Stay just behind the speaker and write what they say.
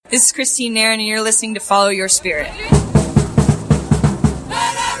This is Christine Nairn, and you're listening to Follow Your Spirit.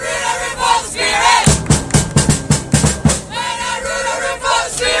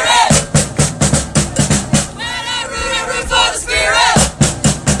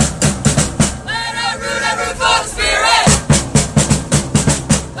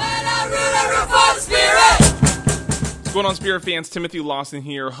 What's going on, Spirit fans? Timothy Lawson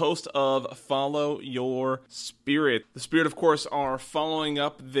here, host of Follow Your Spirit. The Spirit, of course, are following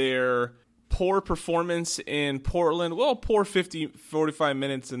up their poor performance in Portland. Well, poor 45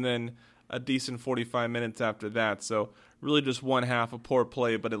 minutes and then a decent 45 minutes after that. So really just one half of poor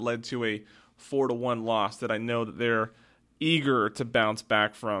play, but it led to a 4-1 loss that I know that they're eager to bounce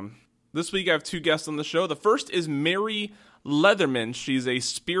back from. This week I have two guests on the show. The first is Mary Leatherman. She's a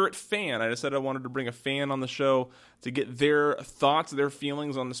Spirit fan. I decided I wanted to bring a fan on the show to get their thoughts, their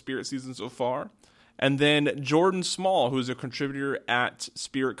feelings on the Spirit season so far. And then Jordan Small, who's a contributor at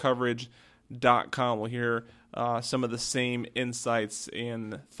spiritcoverage.com. We'll hear some of the same insights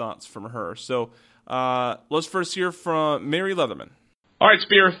and thoughts from her. So let's first hear from Mary Leatherman. All right,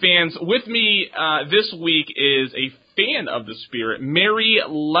 Spirit fans, with me this week is a fan of the Spirit, Mary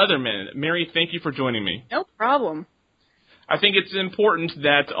Leatherman. Mary, thank you for joining me. No problem. I think it's important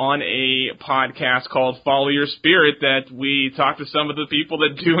that on a podcast called Follow Your Spirit that we talk to some of the people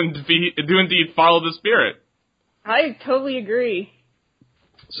that do indeed follow the Spirit. I totally agree.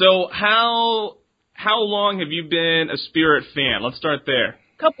 So how long have you been a Spirit fan? Let's start there.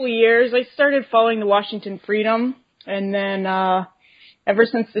 A couple of years. I started following the Washington Freedom, and then ever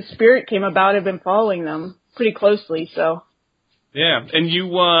since the Spirit came about, I've been following them pretty closely. So. Yeah, and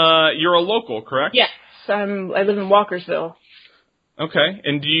you're a local, correct? Yes, I live in Walkersville. Okay,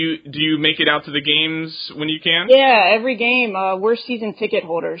 and do you make it out to the games when you can? Yeah, every game. We're season ticket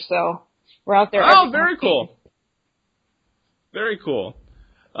holders, so we're out there. Oh, very cool. Very cool.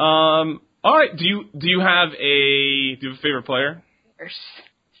 All right. Do you have a favorite player?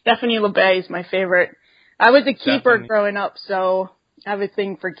 Stephanie LeBay is my favorite. I was a keeper growing up, so I have a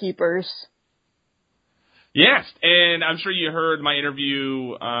thing for keepers. Yes, and I'm sure you heard my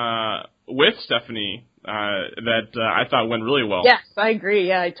interview with Stephanie that I thought went really well. Yes, I agree.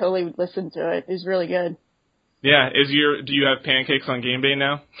 Yeah, I totally listened to it. It was really good. Yeah, do you have pancakes on game day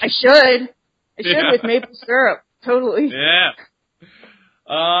now? I should with maple syrup. Totally. Yeah.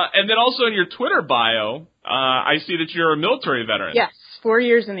 And then also in your Twitter bio, I see that you're a military veteran. Yes, 4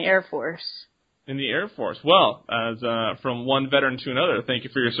 years in the Air Force. In the Air Force. Well, as from one veteran to another, thank you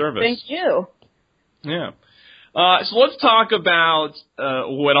for your service. Thank you. Yeah. So let's talk about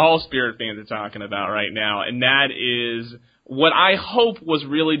what all Spirit fans are talking about right now, and that is what I hope was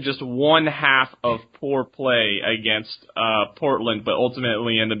really just one half of poor play against Portland, but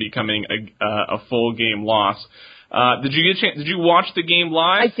ultimately ended up becoming a full game loss. Did you get a chance? Did you watch the game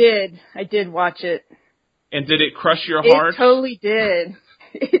live? I did. I did watch it. And did it crush your heart? It totally did.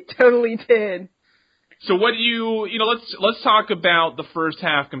 It totally did. So what do let's talk about the first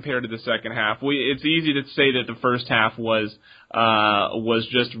half compared to the second half. It's easy to say that the first half was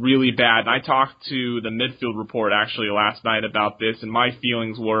just really bad. And I talked to the Midfield Report actually last night about this, and my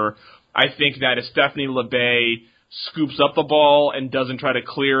feelings were, I think that if Stephanie LeBay scoops up the ball and doesn't try to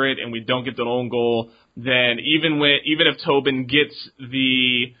clear it, and we don't get the own goal, then even if Tobin gets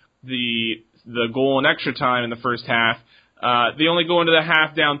the goal in extra time in the first half, they only go into the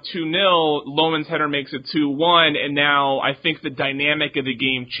half down 2-0. Lohman's header makes it 2-1, and now I think the dynamic of the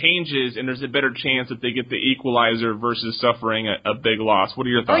game changes, and there's a better chance that they get the equalizer versus suffering a big loss. What are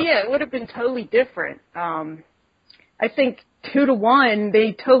your thoughts? Oh yeah, it would have been totally different. I think 2-1,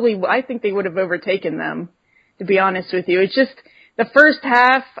 I think they would have overtaken them, to be honest with you. It's just the first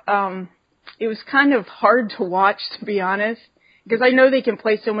half, it was kind of hard to watch, to be honest, because I know they can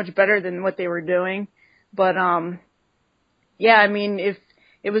play so much better than what they were doing, but yeah, I mean, if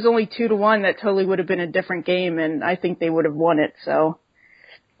it was only 2-1, that totally would have been a different game, and I think they would have won it. So,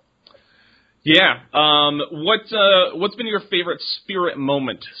 yeah. What's been your favorite Spirit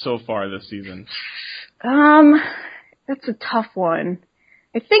moment so far this season? That's a tough one.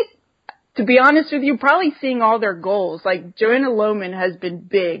 I think, to be honest with you, probably seeing all their goals. Like Joanna Lohman has been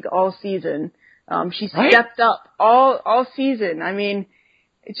big all season. She stepped up all season. I mean,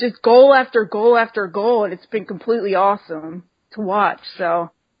 it's just goal after goal after goal, and it's been completely awesome to watch. So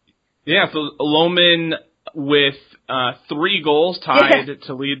yeah, so Lohman with 3 goals tied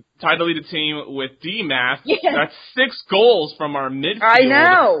to lead the team with DMath. Yeah. That's 6 goals from our midfield. I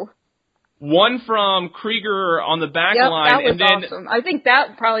know. 1 from Krieger on the back line. That was and then, awesome. I think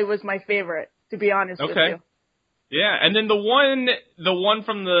that probably was my favorite, to be honest with you. Yeah, and then the one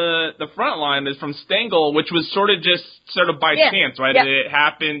from the front line is from Stengel, which was sort of by chance, right? Yep. It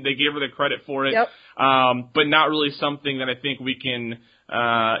happened. They gave her the credit for it, Yep. but not really something that I think we can.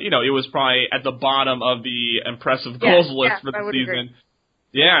 It was probably at the bottom of the impressive goals list for the season. Agree.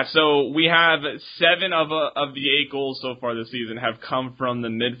 Yeah, so we have 7 of the 8 goals so far this season have come from the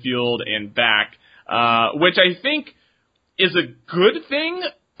midfield and back, which I think is a good thing,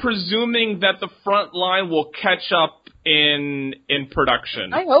 presuming that the front line will catch up in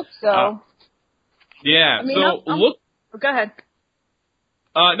production. I hope so. Yeah. I mean, look. Go ahead.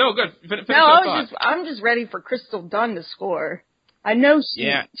 No, good. Finish that thought. I'm just ready for Crystal Dunn to score. I know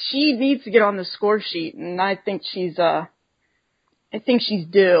she needs to get on the score sheet, and I think she's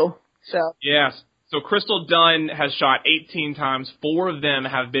due. So. Yes. So Crystal Dunn has shot 18 times. 4 of them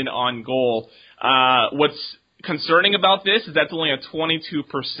have been on goal. What's concerning about this is that's only a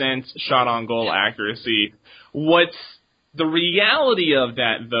 22% shot on goal accuracy. What's the reality of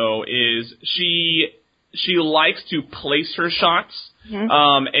that, though, is she likes to place her shots.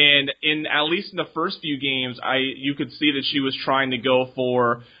 Mm-hmm. And in at least in the first few games, you could see that she was trying to go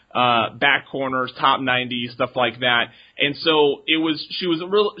for back corners, top 90, stuff like that. And so she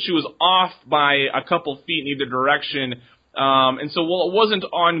was off by a couple feet in either direction. And so while it wasn't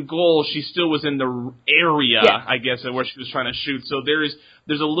on goal, she still was in the area, I guess, where she was trying to shoot. So there's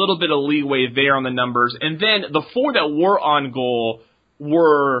a little bit of leeway there on the numbers. And then the 4 that were on goal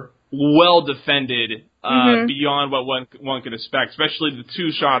were well defended, beyond what one could expect, especially the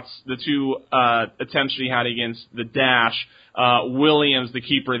 2 attempts she had against the Dash. Williams, the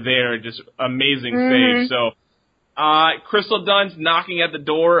keeper there, just amazing save. So, Crystal Dunn's knocking at the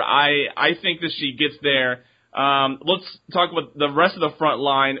door. I think that she gets there. Let's talk about the rest of the front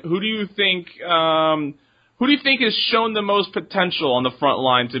line. Who do you think has shown the most potential on the front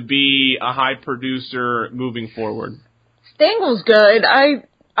line to be a high producer moving forward? Stengel's good. I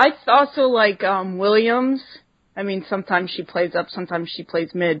also like Williams. I mean, sometimes she plays up, sometimes she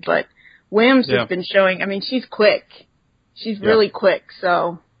plays mid, but Williams has been showing. I mean, she's quick. She's really quick.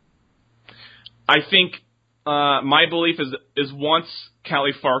 So I think my belief is once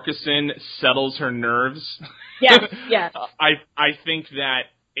Callie Farquharson settles her nerves. Yes. I think that,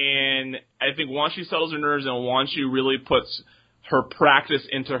 and I think once she settles her nerves and once she really puts her practice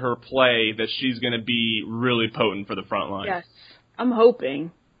into her play, that she's going to be really potent for the front line. Yes, I'm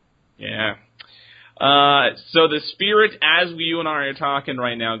hoping. Yeah. So the Spirit, as you and I are talking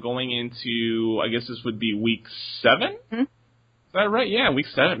right now, going into, I guess this would be week 7? Mm-hmm. Is that right? Yeah, week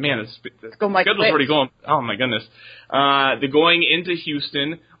 7. Man, the schedule's already going. Oh, my goodness. They're going into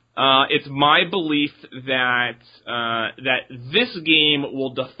Houston. It's my belief that this game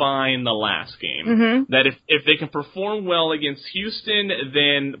will define the last game. Mm-hmm. That if they can perform well against Houston,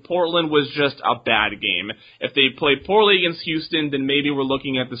 then Portland was just a bad game. If they play poorly against Houston, then maybe we're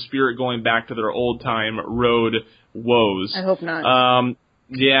looking at the Spirit going back to their old-time road woes. I hope not.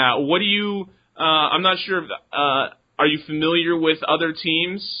 Yeah. What do you? I'm not sure. Are you familiar with other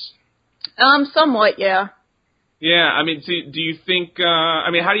teams? Somewhat, yeah. Yeah, I mean, do you think? How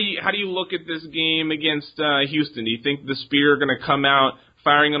do you look at this game against Houston? Do you think the Spear are going to come out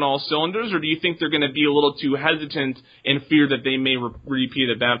firing on all cylinders, or do you think they're going to be a little too hesitant in fear that they may repeat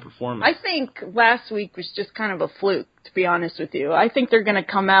a bad performance? I think last week was just kind of a fluke, to be honest with you. I think they're going to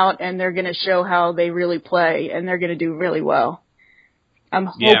come out and they're going to show how they really play, and they're going to do really well. I'm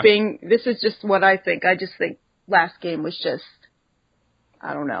hoping. This is just what I think. I just think last game was just,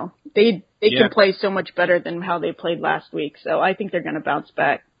 I don't know. They can play so much better than how they played last week, so I think they're going to bounce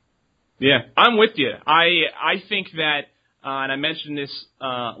back. Yeah, I'm with you. I think that, and I mentioned this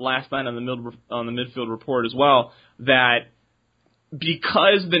last night on the midfield report as well, that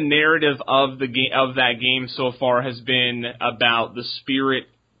because the narrative of that game so far has been about the Spirit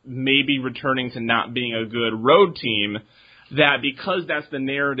maybe returning to not being a good road team, that because that's the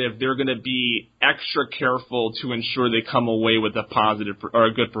narrative, they're going to be extra careful to ensure they come away with a positive or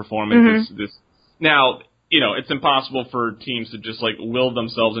a good performance. Mm-hmm. Now, it's impossible for teams to just will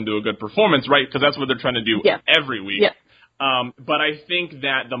themselves into a good performance, right? Because that's what they're trying to do every week. Yeah. But I think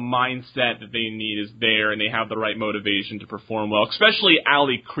that the mindset that they need is there, and they have the right motivation to perform well, especially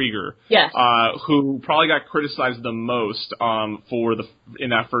Ali Krieger, who probably got criticized the most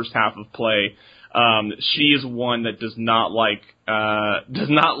in that first half of play. She is one that does not like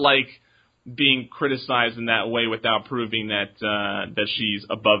being criticized in that way without proving that she's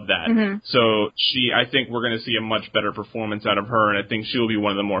above that. Mm-hmm. So I think we're going to see a much better performance out of her, and I think she will be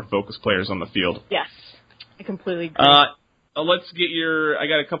one of the more focused players on the field. Yes, I completely agree. Let's get I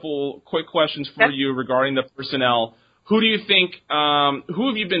got a couple quick questions for you regarding the personnel. Who do you think? Who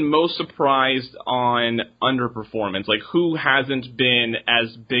have you been most surprised on underperformance? Like, who hasn't been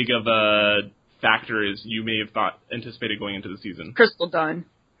as big of a factor as you may have anticipated going into the season? Crystal Dunn.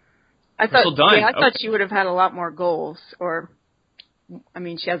 I thought she would have had a lot more goals. Or, I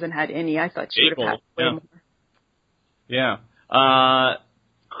mean, she hasn't had any. I thought she would have had way more. Yeah. I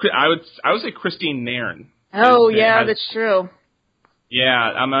would say Christine Nairn. Oh, yeah, that's true.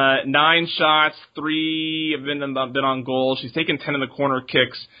 Yeah, 9 shots, 3 have been on goal. She's taken 10 of the corner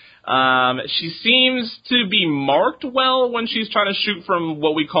kicks. She seems to be marked well when she's trying to shoot from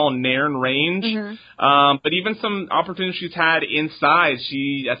what we call Nairn range. Mm-hmm. But even some opportunities she's had inside,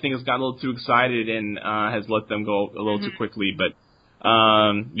 she, I think, has gotten a little too excited and has let them go a little too quickly. But,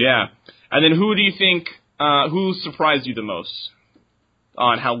 yeah. And then who do you think, who surprised you the most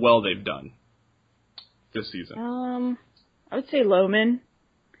on how well they've done this season? I would say Lohman.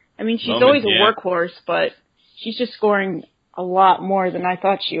 I mean, she's always a workhorse, but she's just scoring a lot more than I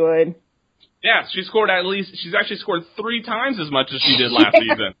thought she would. Yeah, she's actually scored 3 times as much as she did last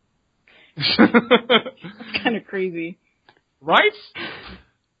season. That's kind of crazy. Right?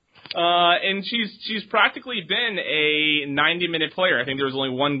 And she's practically been a 90-minute player. I think there was only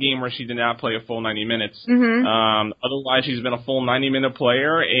one game where she did not play a full 90 minutes. Mm-hmm. Otherwise, she's been a full 90-minute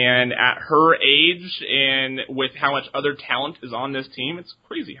player. And at her age and with how much other talent is on this team, it's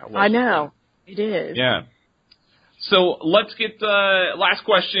crazy how well I know. It is. Yeah. So let's get the last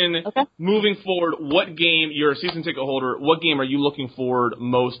question. Okay. Moving forward, what game, you're a season ticket holder, what game are you looking forward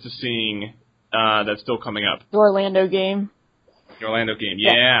most to seeing that's still coming up? The Orlando game. The Orlando game,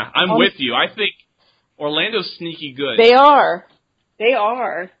 yeah. I'm with you. I think Orlando's sneaky good. They are. They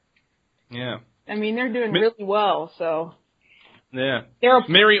are. Yeah. I mean, they're doing really well, so. Yeah.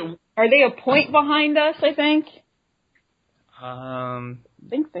 Mary, are they a point behind us, I think? I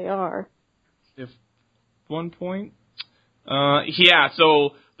think they are. If 1 point? Yeah,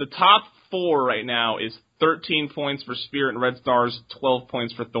 so the top 4 right now is 13 points for Spirit and Red Stars, 12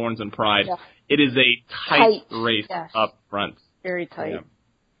 points for Thorns and Pride. Yeah. It is a tight race up front. Very tight. Yeah.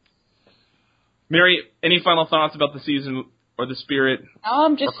 Mary, any final thoughts about the season or the Spirit?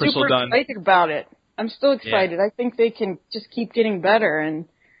 I'm just super excited about it. I'm still excited. Yeah. I think they can just keep getting better, and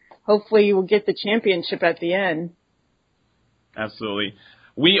hopefully we'll get the championship at the end. Absolutely.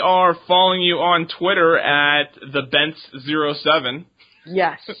 We are following you on Twitter at thebents07.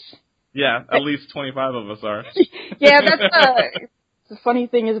 Yes. Yeah, at least 25 of us are. Yeah, that's the funny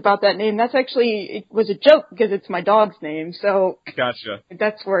thing is about that name. That's actually, it was a joke because it's my dog's name. So gotcha.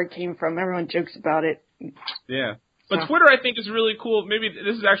 That's where it came from. Everyone jokes about it. Yeah. But Twitter, I think, is really cool. Maybe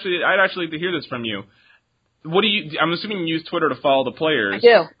this is actually, I'd actually like to hear this from you. What do you, I'm assuming you use Twitter to follow the players. I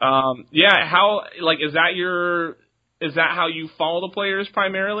do. Yeah, how, like, is that how you follow the players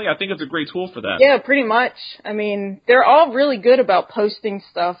primarily? I think it's a great tool for that. Yeah, pretty much. I mean, they're all really good about posting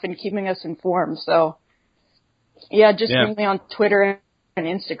stuff and keeping us informed. So, yeah, just mainly on Twitter and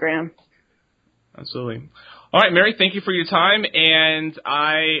Instagram. Absolutely. All right, Mary, thank you for your time, and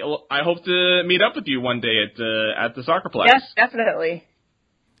I hope to meet up with you one day at the Soccerplex. Yes, definitely.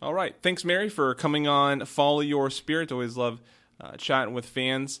 All right, thanks, Mary, for coming on Follow Your Spirit. Always love chatting with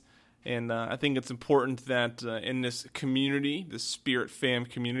fans. And I think it's important that in this community, this Spirit fam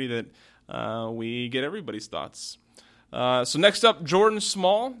community, that we get everybody's thoughts. So next up, Jordan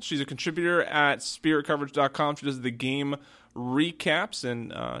Small. She's a contributor at SpiritCoverage.com. She does the game recaps,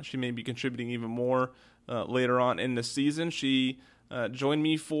 and she may be contributing even more later on in the season. She joined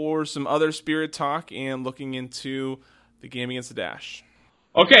me for some other Spirit talk and looking into the game against the Dash.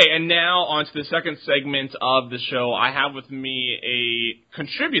 Okay, and now on to the second segment of the show. I have with me a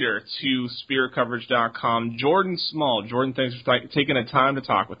contributor to SpiritCoverage.com, Jordan Small. Jordan, thanks for taking the time to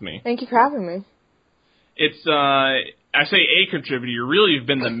talk with me. Thank you for having me. It's, I say a contributor. You really have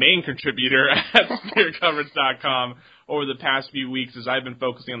been the main contributor at SpiritCoverage.com over the past few weeks as I've been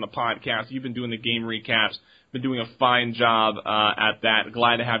focusing on the podcast. You've been doing the game recaps, been doing a fine job at that.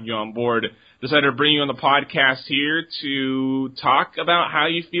 Glad to have you on board. Decided to bring you on the podcast here to talk about how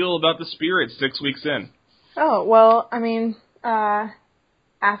you feel about the Spirit 6 weeks in. Oh, well, I mean,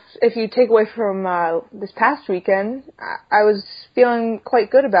 if you take away from this past weekend, I was feeling quite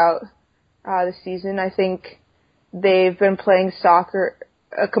good about the season. I think they've been playing soccer,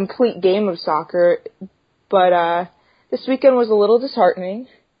 a complete game of soccer, but this weekend was a little disheartening.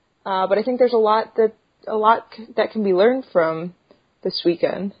 But I think there's a lot that can be learned from this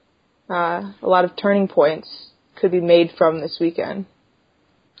weekend. A lot of turning points could be made from this weekend.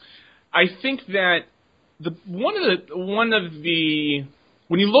 I think that one of the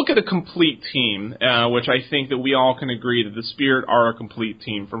when you look at a complete team, which I think that we all can agree that the Spirit are a complete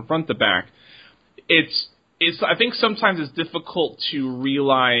team from front to back, it's I think sometimes it's difficult to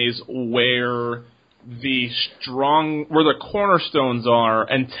realize where the cornerstones are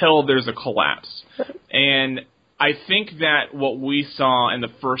until there's a collapse. And I think that what we saw in the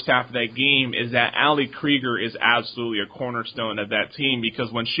first half of that game is that Ali Krieger is absolutely a cornerstone of that team,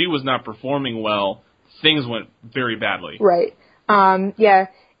 because when she was not performing well, things went very badly. Right.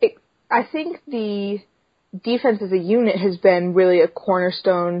 I think the defense as a unit has been really a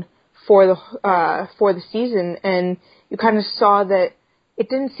cornerstone for the season, and you kind of saw that it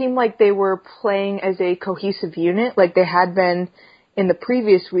didn't seem like they were playing as a cohesive unit like they had been in the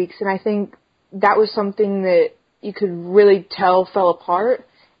previous weeks, and I think that was something that you could really tell fell apart,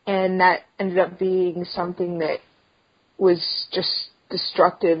 and that ended up being something that was just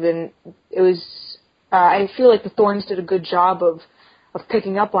destructive, and it was I feel like the Thorns did a good job of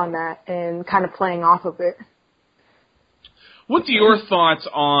picking up on that and kind of playing off of it. What's your thoughts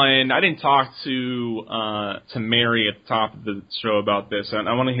on? I didn't talk to Mary at the top of the show about this, and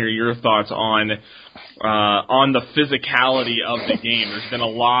I want to hear your thoughts on the physicality of the game. There's been a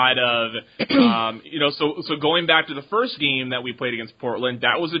lot of, so going back to the first game that we played against Portland,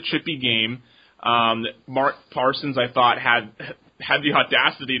 that was a chippy game. Mark Parsons, I thought, had the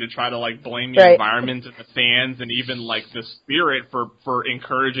audacity to try to blame the environment and the fans and even the Spirit for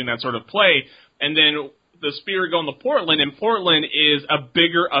encouraging that sort of play, and then the Spirit going to Portland, and Portland is a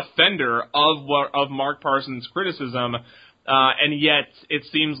bigger offender of Mark Parsons' criticism, and yet it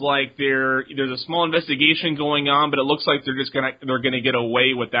seems like there's a small investigation going on, but it looks like they're gonna get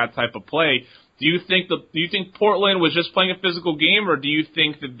away with that type of play. Do you think Portland was just playing a physical game, or do you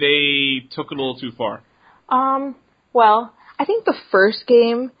think that they took it a little too far? Well, I think the first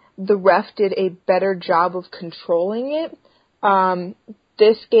game the ref did a better job of controlling it.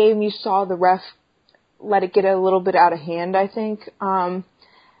 This game you saw the ref let it get a little bit out of hand, I think.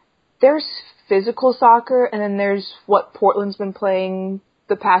 There's physical soccer, and then there's what Portland's been playing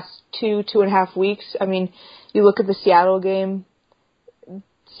the past 2.5 weeks. I mean, you look at the Seattle game,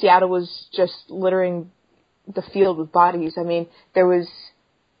 Seattle was just littering the field with bodies. I mean, there was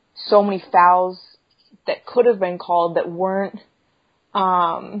so many fouls that could have been called that weren't.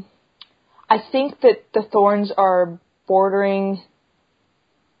 I think that the Thorns are bordering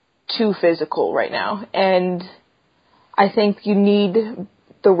too physical right now, and I think you need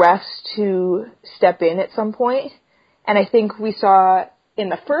the refs to step in at some point, and I think we saw in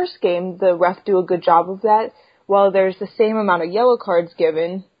the first game the ref do a good job of that. While there's the same amount of yellow cards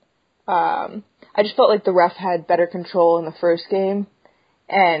given, I just felt like the ref had better control in the first game,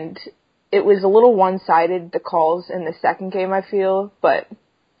 and it was a little one-sided, the calls in the second game, I feel, but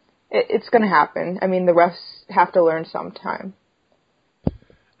it's going to happen. I mean, the refs have to learn sometime.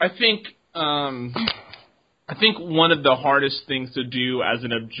 I think one of the hardest things to do as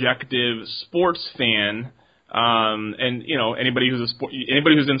an objective sports fan, and anybody who's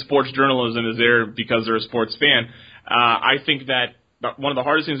in sports journalism is there because they're a sports fan. I think that one of the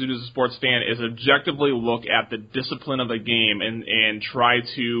hardest things to do as a sports fan is objectively look at the discipline of the game and try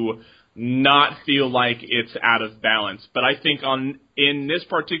to not feel like it's out of balance. But I think in this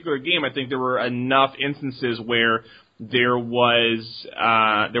particular game, I think there were enough instances where there was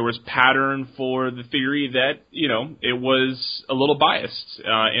pattern for the theory that it was a little biased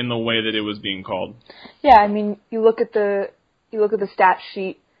in the way that it was being called. Yeah, I mean, you look at the stat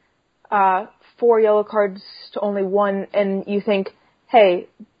sheet, 4 yellow cards to only 1, and you think, hey,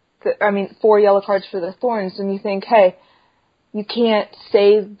 4 yellow cards for the Thorns, and you think, hey, you can't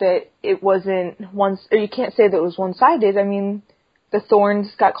say that it wasn't or you can't say that it was one-sided. I mean, the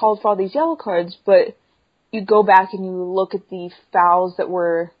Thorns got called for all these yellow cards, but you go back and you look at the fouls that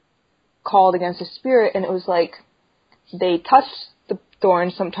were called against the Spirit, and it was like they touched the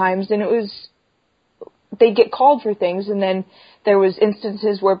Thorns sometimes, and they get called for things, and then there was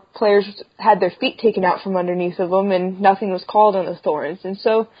instances where players had their feet taken out from underneath of them, and nothing was called on the Thorns. And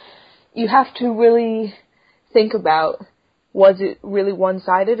so you have to really think about, was it really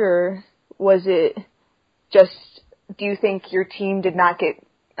one-sided, or was it just, do you think your team did not get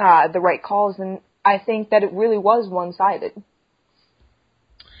the right calls? And I think that it really was one-sided.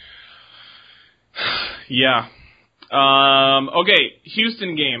 Yeah. Okay,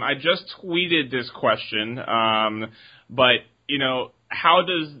 Houston game. I just tweeted this question, but, how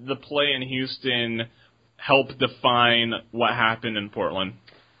does the play in Houston help define what happened in Portland?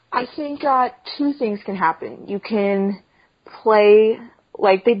 I think 2 things can happen. You can play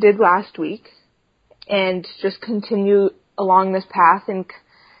like they did last week and just continue along this path, and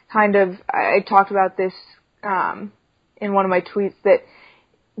kind of, I talked about this in one of my tweets, that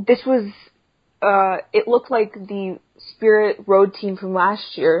this was, it looked like the Spirit road team from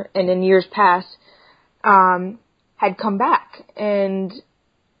last year and in years past had come back. And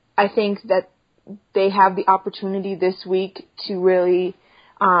I think that they have the opportunity this week to really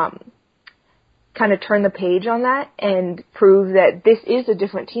kind of turn the page on that and prove that this is a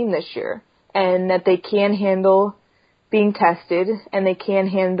different team this year and that they can handle being tested and they can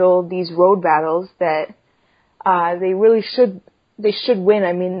handle these road battles that they really should win.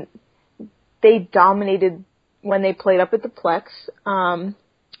 I mean, they dominated when they played up at the Plex.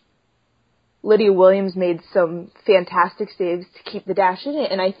 Lydia Williams made some fantastic saves to keep the Dash in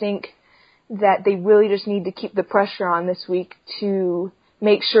it, and I think that they really just need to keep the pressure on this week to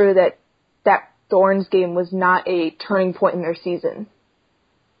make sure that that Thorns game was not a turning point in their season.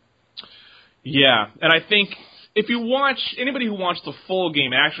 Yeah, and I think if you watch, anybody who watched the full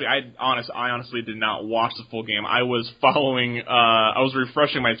game, actually, I honestly did not watch the full game. I was following, I was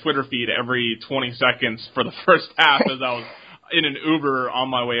refreshing my Twitter feed every 20 seconds for the first half as I was in an Uber on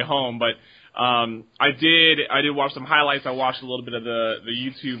my way home, but I did watch some highlights. I watched a little bit of the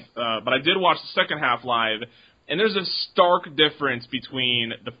YouTube, but I did watch the second half live, and there's a stark difference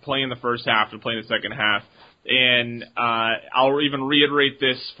between the play in the first half and playing the second half. And I'll even reiterate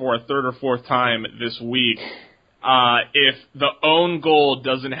this for a third or fourth time this week. If the own goal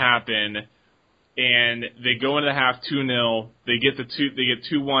doesn't happen and they go into the half 2-0, they get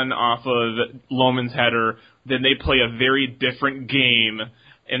 2-1 off of Lohman's header, then they play a very different game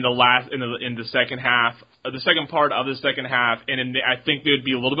in the second half, the second part of the second half, and I think they would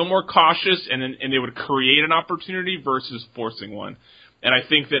be a little bit more cautious, and they would create an opportunity versus forcing one. And I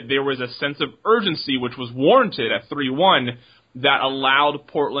think that there was a sense of urgency, which was warranted at 3-1, that allowed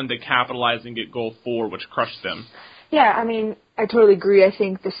Portland to capitalize and get goal 4, which crushed them. Yeah, I mean, I totally agree. I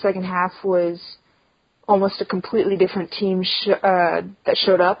think the second half was almost a completely different team that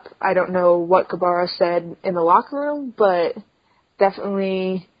showed up. I don't know what Gabara said in the locker room, but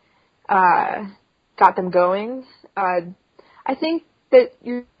definitely got them going. I think that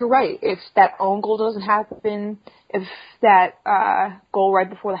you're right. If that own goal doesn't happen, if that goal right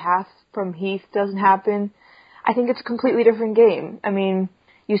before the half from Heath doesn't happen, I think it's a completely different game. I mean,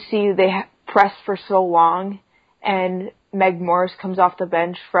 you see they press for so long, and Meg Morris comes off the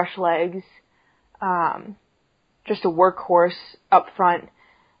bench, fresh legs, just a workhorse up front.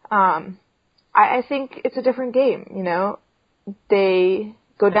 I think it's a different game, you know. They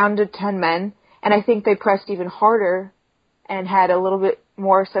go down to 10 men, and I think they pressed even harder and had a little bit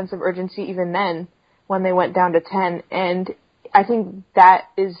more sense of urgency even then when they went down to 10. And I think that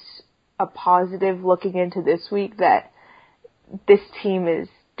is a positive looking into this week, that this team is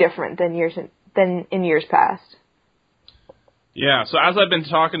different than in years past. Yeah, so as I've been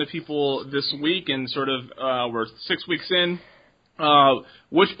talking to people this week and sort of we're 6 weeks in,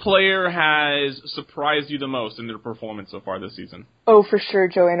 which player has surprised you the most in their performance so far this season? Oh, for sure,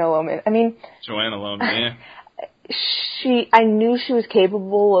 Joanna Lohman. I mean, Joanna Lohman, yeah. I knew she was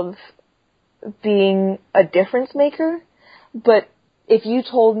capable of being a difference maker, but if you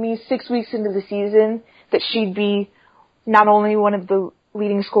told me 6 weeks into the season that she'd be not only one of the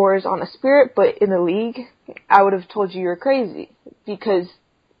leading scorers on the Spirit, but in the league, I would have told you you're crazy, because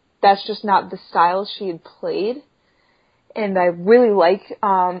that's just not the style she had played. And I really like,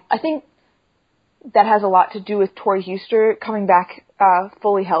 I think that has a lot to do with Tori Huster coming back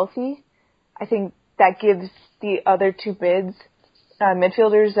fully healthy. I think that gives the other two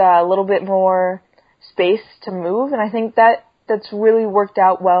midfielders a little bit more space to move, and I think that's really worked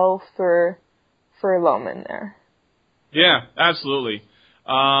out well for Lohman there. Yeah, absolutely.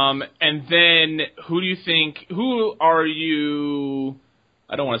 And then who are you,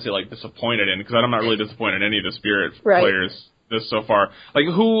 I don't want to say like disappointed in, because I'm not really disappointed in any of the Spirit players this so far. Like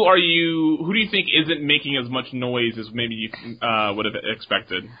who do you think isn't making as much noise as maybe you would have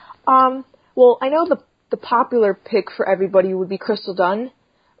expected? Well, I know the popular pick for everybody would be Crystal Dunn,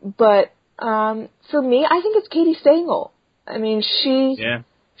 but for me, I think it's Katie Stengel. I mean,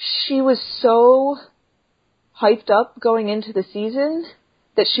 she was so hyped up going into the season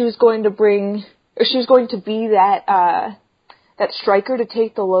that she was going to be that striker to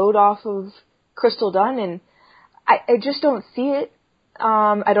take the load off of Crystal Dunn, and I just don't see it.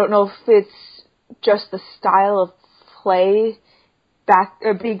 I don't know if it's just the style of play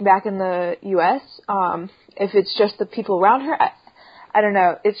being back in the U.S., if it's just the people around her. I don't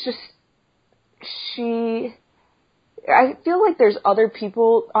know. It's just I feel like there's other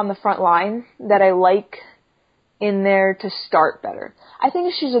people on the front line that I like in there to start better. I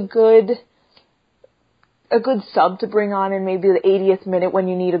think she's a good sub to bring on in maybe the 80th minute when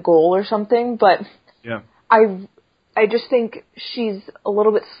you need a goal or something, but yeah. I just think she's a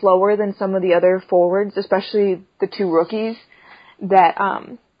little bit slower than some of the other forwards, especially the two rookies that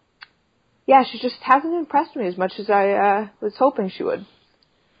yeah, she just hasn't impressed me as much as I was hoping she would.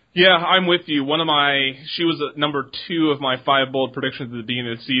 Yeah, I'm with you. She was number 2 of my 5 bold predictions at the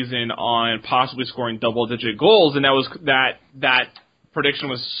beginning of the season on possibly scoring double-digit goals, and that prediction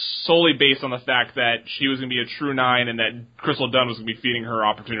was solely based on the fact that she was going to be a true 9 and that Crystal Dunn was going to be feeding her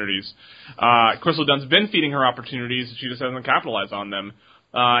opportunities. Crystal Dunn's been feeding her opportunities, she just hasn't capitalized on them.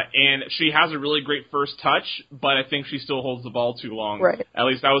 And she has a really great first touch, but I think she still holds the ball too long. Right. At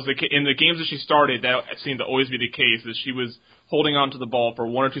least that was in the games that she started, that seemed to always be the case, that she was holding on to the ball for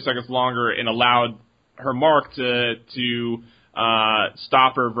 1 or 2 seconds longer and allowed her mark to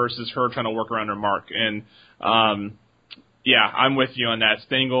stop her versus her trying to work around her mark. And yeah, I'm with you on that.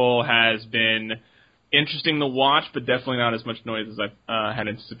 Stengel has been interesting to watch, but definitely not as much noise as I had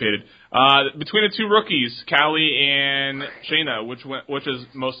anticipated. Between the 2 rookies, Callie and Shayna, which has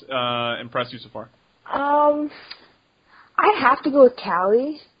most impressed you so far? I have to go with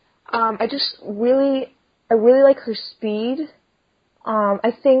Callie. I really like her speed.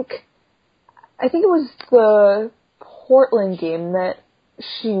 I think it was the Portland game that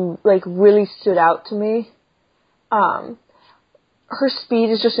she really stood out to me. Her speed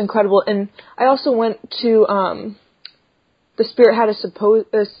is just incredible, and I also went to the Spirit had a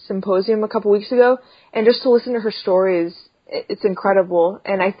symposium a couple weeks ago, and just to listen to her stories, it's incredible.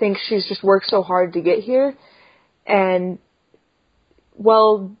 And I think she's just worked so hard to get here, and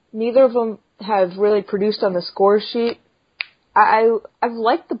while neither of them have really produced on the score sheet, I've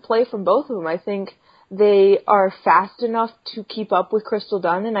liked the play from both of them. I think they are fast enough to keep up with Crystal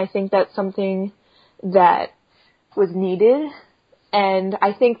Dunn, and I think that's something that was needed, and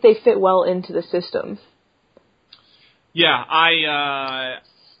I think they fit well into the system. Yeah, I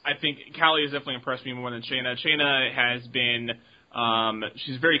think Callie has definitely impressed me more than Shayna. Shayna has been,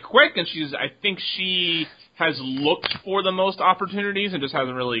 she's very quick, and I think she has looked for the most opportunities and just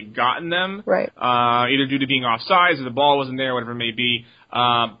hasn't really gotten them. Right. Either due to being offsides or the ball wasn't there, whatever it may be.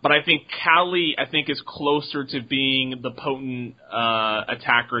 But I think Callie, is closer to being the potent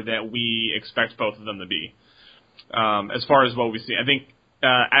attacker that we expect both of them to be. As far as what we see, I think,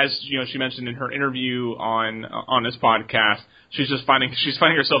 as she mentioned in her interview on this podcast, she's finding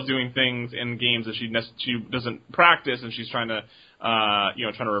herself doing things in games that she doesn't practice, and she's trying to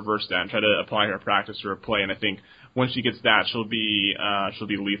reverse that and try to apply her practice to her play. And I think when she gets that, she'll be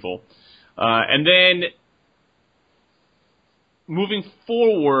lethal. And then moving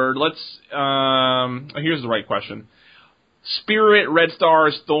forward, here's the right question. Spirit, Red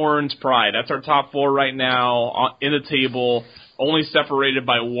Stars, Thorns, Pride. That's our top 4 right now in the table, only separated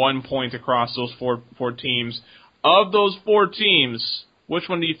by 1 point across those four teams. Of those 4 teams, which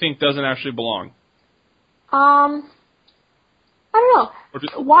one do you think doesn't actually belong? I don't know.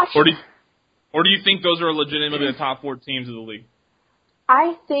 Or do you think those are legitimately the top 4 teams of the league?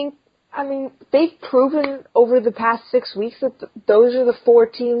 They've proven over the past 6 weeks that those are the 4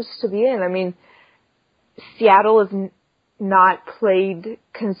 teams to be in. Seattle has not played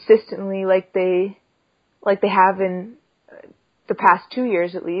consistently like they have in the past 2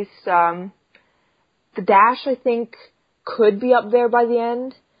 years at least. The Dash, I think, could be up there by the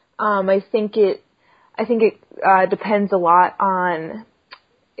end. I think it depends a lot on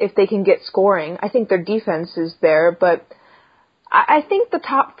if they can get scoring. I think their defense is there, but I think the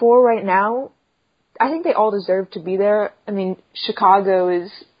top 4 right now, I think they all deserve to be there. Chicago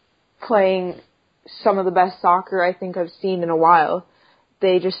is playing some of the best soccer I think I've seen in a while.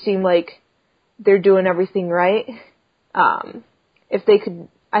 They just seem like they're doing everything right. If they could,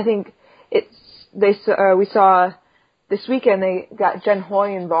 I think we saw this weekend they got Jen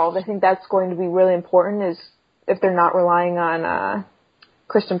Hoy involved. I think that's going to be really important, is if they're not relying on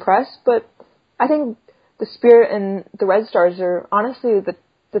Kristen Press. But I think the Spirit and the Red Stars are honestly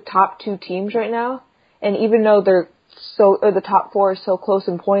the top 2 teams right now. And even though the top 4 are so close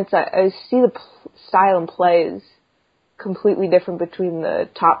in points, I see the style and play is completely different between the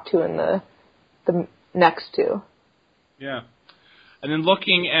top 2 and the next 2. Yeah. And then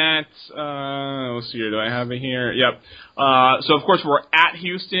looking at, let's see here, do I have it here? Yep. So, of course, we're at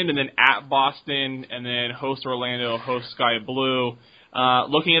Houston, and then at Boston, and then host Orlando, host Sky Blue.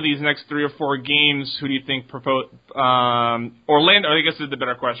 Looking at these next 3 or 4 games, who do you think Orlando, I guess is the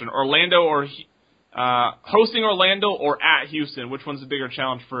better question. Orlando or hosting Orlando or at Houston? Which one's the bigger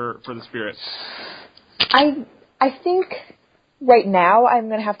challenge for the Spirit? I think right now I'm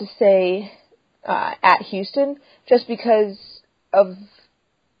going to have to say at Houston, just because of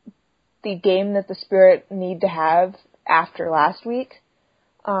the game that the Spirit need to have after last week.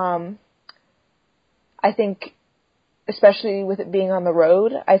 I think, especially with it being on the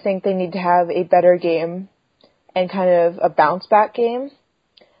road, I think they need to have a better game and kind of a bounce-back game.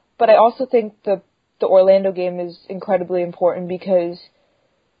 But I also think the Orlando game is incredibly important because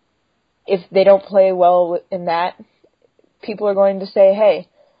if they don't play well in that, people are going to say, hey,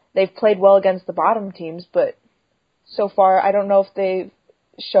 they've played well against the bottom teams, but so far I don't know if they've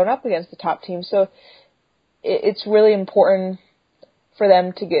shown up against the top teams. So it's really important for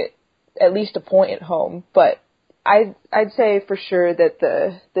them to get at least a point at home. But I'd say for sure that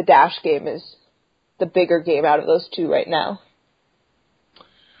the Dash game is the bigger game out of those two right now.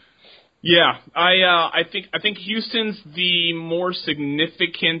 Yeah, I think Houston's the more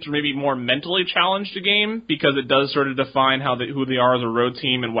significant, or maybe more mentally challenged game, because it does sort of define who they are as a road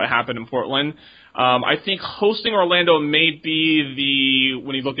team and what happened in Portland. I think hosting Orlando may be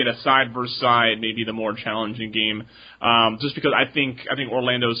when you look at a side versus side, maybe the more challenging game, just because I think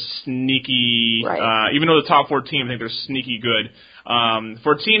Orlando's sneaky. Right. Even though the top 4 teams, I think they're sneaky good.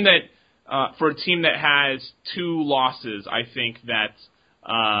 For a team that has 2 losses, I think that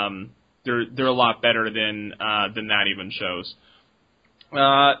they're a lot better than that even shows.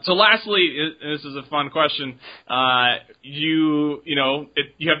 So lastly, this is a fun question. You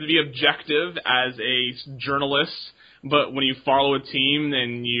have to be objective as a journalist, but when you follow a team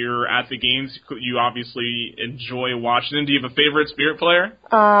and you're at the games, you obviously enjoy watching them. Do you have a favorite Spirit player?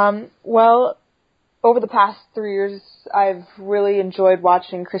 Well, over the past 3 years, I've really enjoyed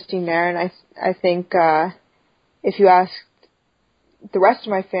watching Christine Nairn. I think if you ask the rest of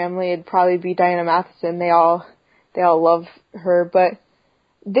my family, it'd probably be Diana Matheson. They all love her, but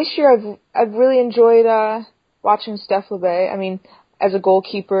this year I've really enjoyed watching Steph LeBay. I mean, as a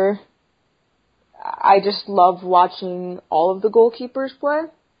goalkeeper, I just love watching all of the goalkeepers play,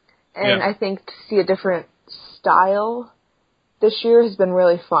 and yeah. I think to see a different style this year has been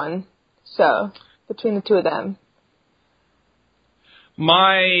really fun. So between the two of them,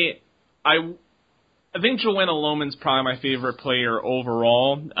 I think Joanna Lohman's probably my favorite player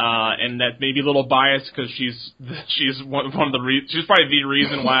overall, and that may be a little biased because she's one of the she's probably the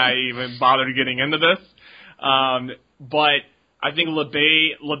reason why I even bothered getting into this. But I think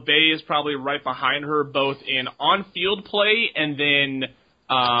LeBay is probably right behind her, both in on-field play and then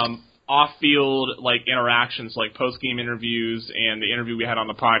off-field interactions, like post-game interviews and the interview we had on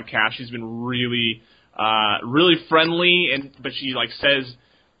the podcast. She's been really friendly, but she says.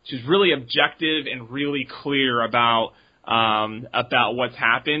 She's really objective and really clear about what's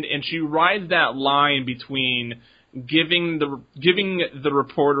happened, and she rides that line between giving the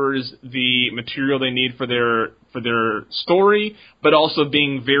reporters the material they need for their story, but also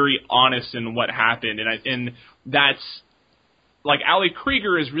being very honest in what happened. And that's Ali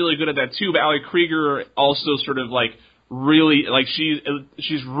Krieger is really good at that too. But Ali Krieger also sort of really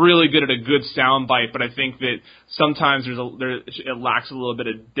she's really good at a good soundbite, but I think that sometimes it lacks a little bit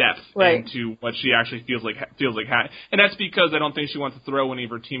of depth into what she actually feels like, and that's because I don't think she wants to throw any of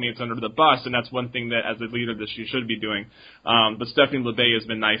her teammates under the bus, and that's one thing that as a leader that she should be doing. But Stephanie LeBay has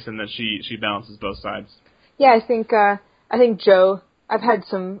been nice in that she balances both sides. Yeah, I think Jo. I've had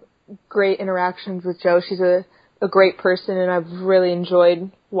some great interactions with Jo. She's a great person, and I've really enjoyed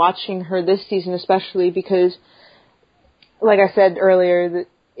watching her this season, especially because, like I said earlier, that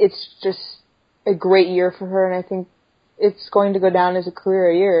it's just a great year for her, and I think it's going to go down as a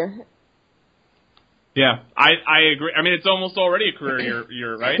career year. Yeah, I agree. I mean, it's almost already a career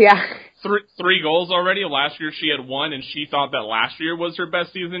year, right? Yeah. 3 goals already. Last year she had 1, and she thought that last year was her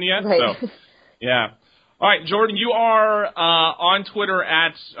best season yet. Right. So, yeah. All right, Jordan, you are on Twitter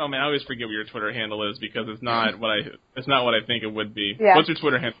at. Oh man, I always forget what your Twitter handle is because it's not what I think it would be. Yeah. What's your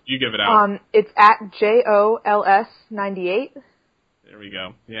Twitter handle? You give it out. It's at JOLS98. There we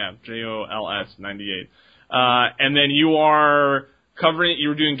go. Yeah, JOLS98. And then you are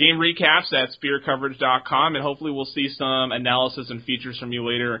you're doing game recaps at spiritcoverage.com, and hopefully we'll see some analysis and features from you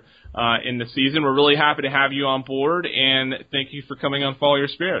later in the season. We're really happy to have you on board, and thank you for coming on Follow Your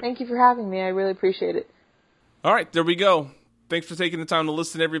Spirit. Thank you for having me. I really appreciate it. All right, there we go. Thanks for taking the time to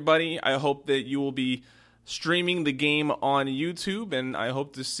listen, everybody. I hope that you will be streaming the game on YouTube, and I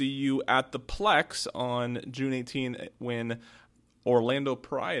hope to see you at the Plex on June 18 when Orlando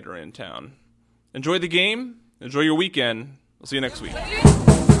Pride are in town. Enjoy the game. Enjoy your weekend. We'll see you next week.